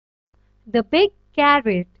The big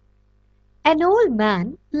carrot. An old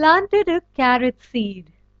man planted a carrot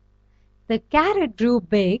seed. The carrot grew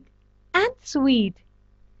big and sweet.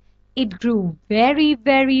 It grew very,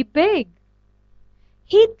 very big.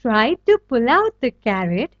 He tried to pull out the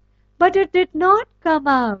carrot, but it did not come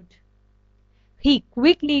out. He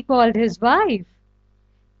quickly called his wife.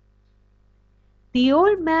 The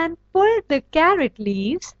old man pulled the carrot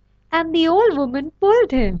leaves and the old woman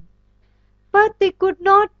pulled him, but they could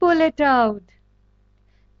not pull it out.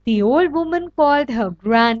 The old woman called her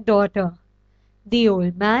granddaughter. The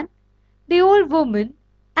old man, the old woman,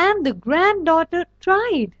 and the granddaughter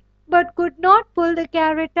tried, but could not pull the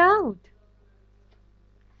carrot out.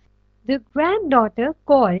 The granddaughter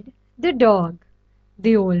called the dog.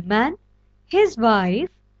 The old man, his wife,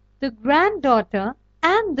 the granddaughter,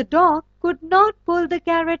 and the dog could not pull the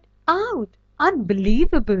carrot out.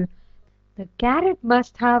 Unbelievable! The carrot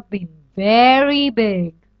must have been very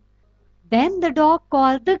big. Then the dog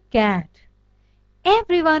called the cat.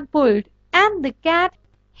 Everyone pulled, and the cat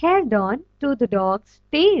held on to the dog's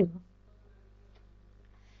tail.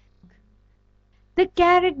 The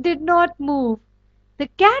carrot did not move. The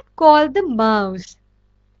cat called the mouse.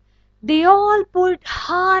 They all pulled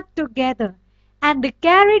hard together, and the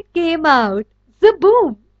carrot came out.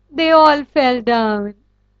 Zaboom! They all fell down.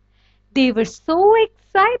 They were so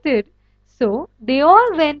excited. So they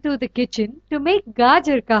all went to the kitchen to make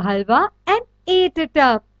gajar ka halwa and ate it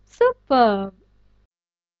up. Superb!